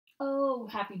Oh,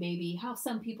 happy baby, how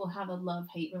some people have a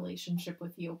love-hate relationship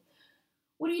with you.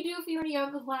 What do you do if you're in a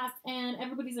yoga class and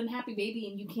everybody's in happy baby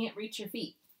and you can't reach your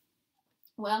feet?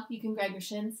 Well, you can grab your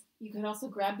shins. You could also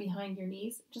grab behind your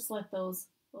knees. Just let those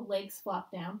legs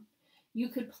flop down. You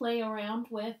could play around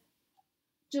with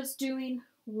just doing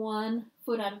one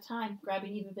foot at a time,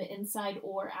 grabbing either the inside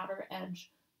or outer edge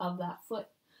of that foot.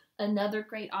 Another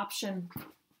great option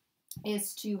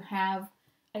is to have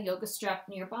a yoga strap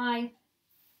nearby.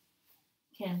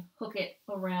 Can hook it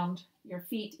around your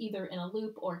feet, either in a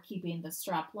loop or keeping the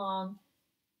strap long,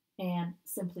 and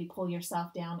simply pull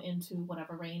yourself down into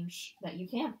whatever range that you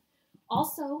can.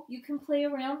 Also, you can play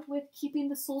around with keeping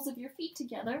the soles of your feet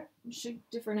together. Shoot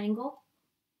different angle.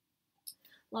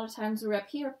 A lot of times we're up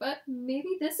here, but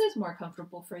maybe this is more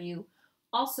comfortable for you.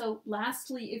 Also,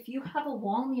 lastly, if you have a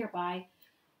wall nearby,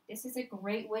 this is a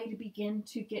great way to begin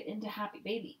to get into happy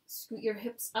baby. Scoot your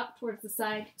hips up towards the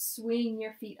side, swing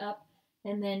your feet up,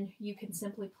 and then you can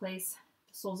simply place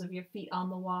the soles of your feet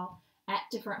on the wall at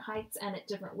different heights and at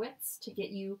different widths to get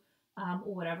you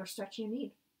whatever stretch you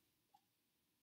need.